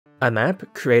A map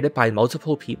created by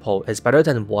multiple people is better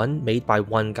than one made by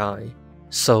one guy.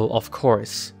 So of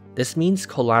course, this means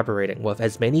collaborating with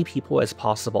as many people as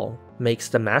possible makes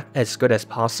the map as good as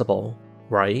possible,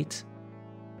 right?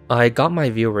 I got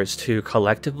my viewers to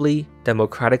collectively,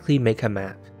 democratically make a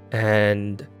map,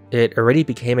 and it already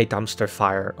became a dumpster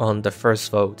fire on the first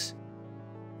vote.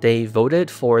 They voted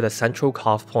for the central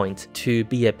koth point to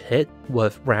be a pit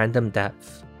with random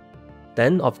depth.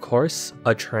 Then, of course,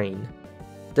 a train.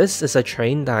 This is a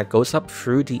train that goes up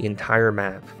through the entire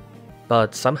map,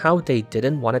 but somehow they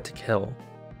didn't want it to kill.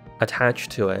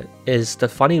 Attached to it is the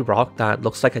funny rock that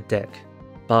looks like a dick,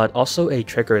 but also a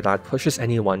trigger that pushes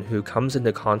anyone who comes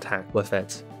into contact with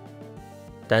it.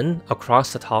 Then,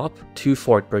 across the top, 2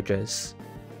 fort bridges.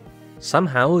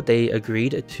 Somehow they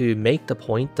agreed to make the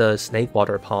point the snake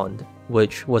water pond,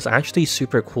 which was actually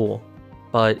super cool,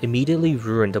 but immediately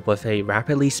ruined with a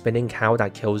rapidly spinning cow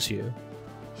that kills you,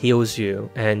 heals you,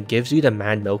 and gives you the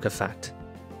man milk effect.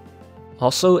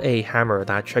 Also a hammer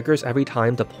that triggers every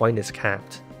time the point is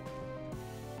capped.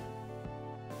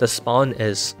 The spawn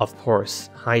is, of course,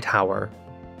 High Tower,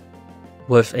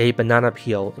 with a banana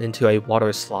peel into a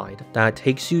water slide that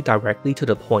takes you directly to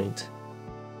the point.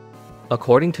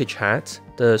 According to chat,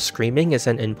 the screaming is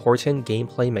an important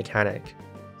gameplay mechanic.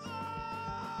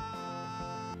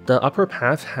 The upper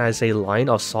path has a line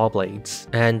of saw blades,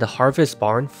 and the harvest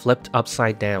barn flipped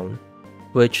upside down,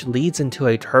 which leads into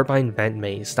a turbine vent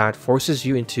maze that forces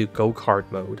you into go-kart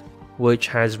mode, which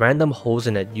has random holes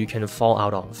in it you can fall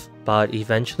out of, but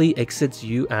eventually exits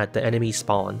you at the enemy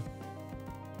spawn.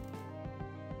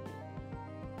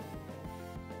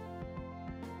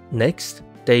 Next,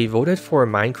 they voted for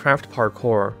Minecraft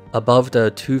parkour above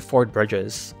the 2 fort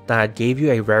bridges that gave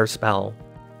you a rare spell.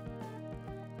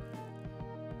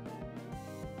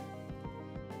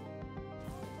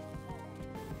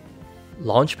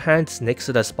 Launch pads next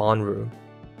to the spawn room.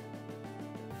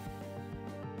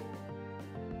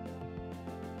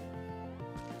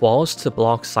 Walls to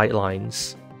block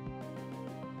sightlines.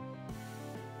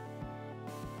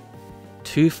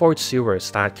 2 fort sewers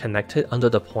that connected under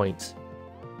the point.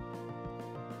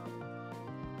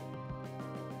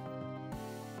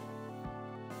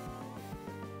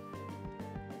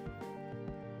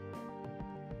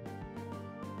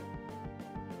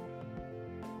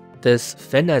 This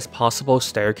thin as possible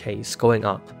staircase going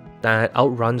up that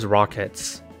outruns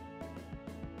rockets.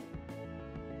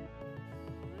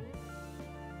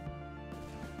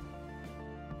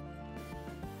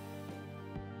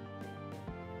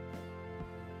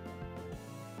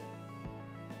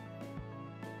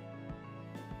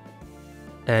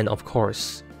 And of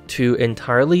course, to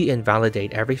entirely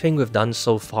invalidate everything we've done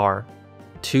so far,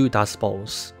 2 dust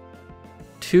bowls.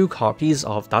 2 copies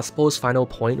of Dust Bowl's final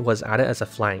point was added as a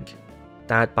flank,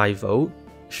 that by vote,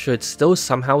 should still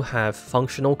somehow have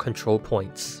functional control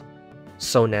points.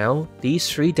 So now, these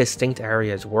 3 distinct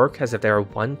areas work as if they are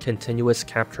one continuous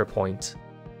capture point.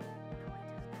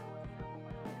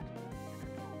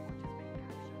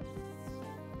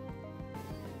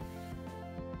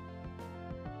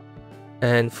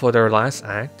 And for their last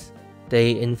act,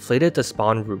 they inflated the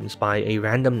spawn rooms by a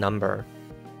random number,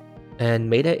 and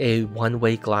made it a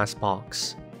one-way glass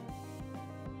box.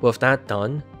 With that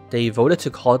done, they voted to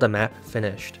call the map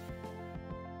finished.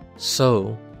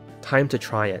 So, time to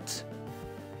try it.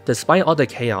 Despite all the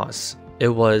chaos, it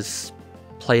was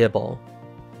playable,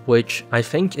 which I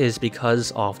think is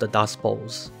because of the dust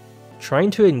bowls.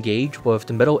 Trying to engage with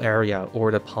the middle area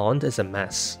or the pond is a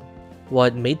mess.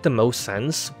 What made the most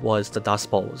sense was the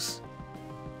dust bowls.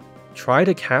 Try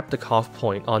to cap the koth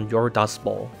point on your dust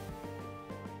bowl.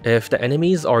 If the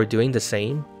enemies are doing the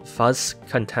same, thus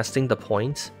contesting the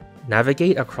point,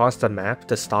 navigate across the map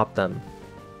to stop them,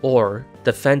 or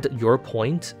defend your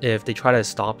point if they try to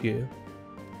stop you.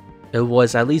 It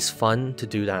was at least fun to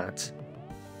do that.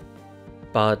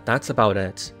 But that's about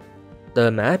it.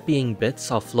 The map being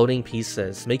bits of floating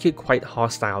pieces make it quite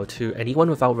hostile to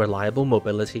anyone without reliable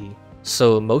mobility,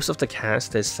 so most of the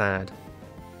cast is sad.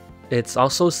 It's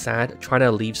also sad trying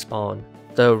to leave spawn.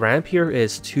 The ramp here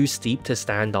is too steep to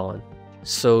stand on,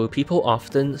 so people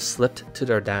often slipped to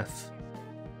their death.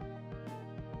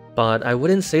 But I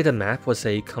wouldn't say the map was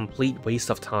a complete waste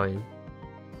of time.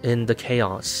 In the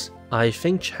chaos, I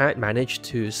think chat managed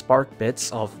to spark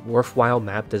bits of worthwhile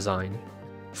map design.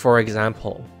 For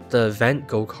example, the vent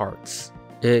go-karts.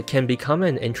 It can become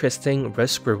an interesting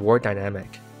risk-reward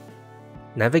dynamic.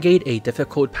 Navigate a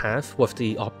difficult path with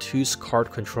the obtuse kart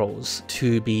controls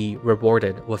to be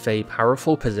rewarded with a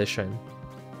powerful position.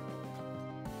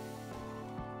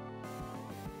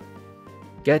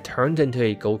 Get turned into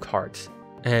a go-kart,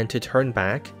 and to turn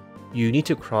back, you need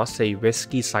to cross a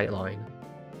risky sightline.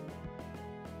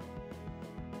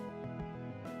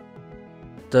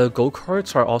 The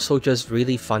go-karts are also just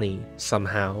really funny,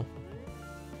 somehow.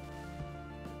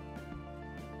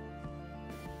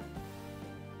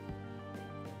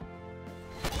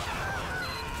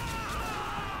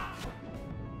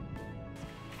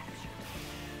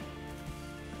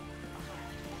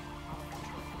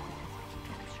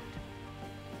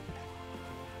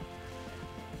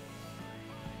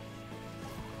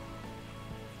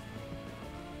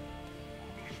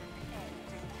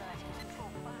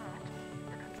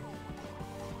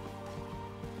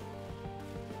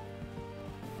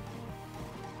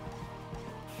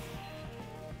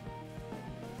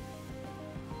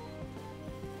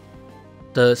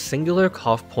 The singular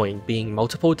koth point being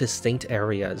multiple distinct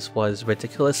areas was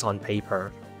ridiculous on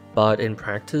paper, but in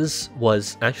practice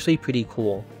was actually pretty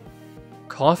cool.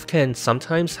 Koth can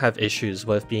sometimes have issues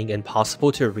with being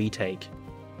impossible to retake,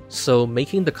 so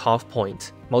making the koth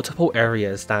point multiple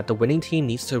areas that the winning team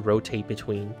needs to rotate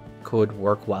between could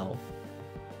work well.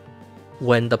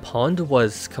 When the pond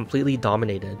was completely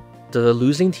dominated, the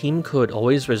losing team could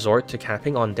always resort to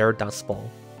capping on their dust ball.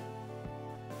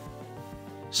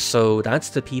 So that's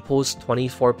the People's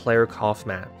 24-player koth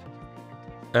map.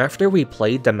 After we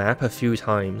played the map a few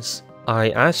times, I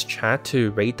asked chat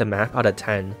to rate the map out of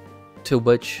 10, to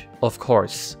which, of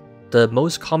course, the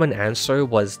most common answer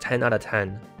was 10 out of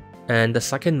 10, and the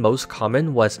second most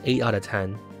common was 8 out of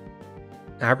 10.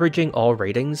 Averaging all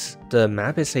ratings, the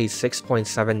map is a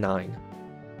 6.79.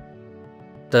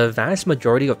 The vast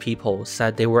majority of people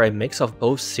said they were a mix of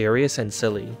both serious and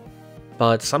silly,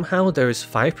 but somehow there's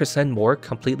 5% more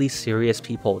completely serious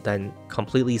people than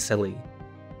completely silly.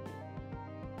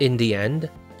 In the end,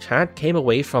 chat came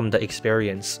away from the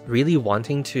experience really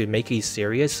wanting to make a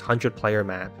serious 100-player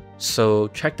map, so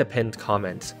check the pinned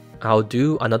comment. I'll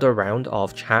do another round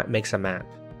of chat makes a map.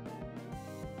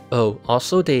 Oh,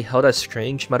 also they held a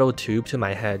strange metal tube to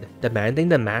my head, demanding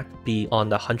the map be on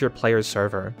the 100-player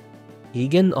server.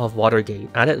 Egan of Watergate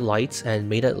added lights and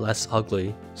made it less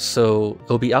ugly, so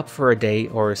it'll be up for a day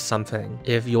or something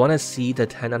if you want to see the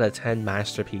 10 out of 10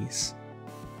 masterpiece.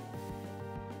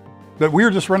 But we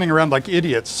were just running around like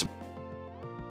idiots.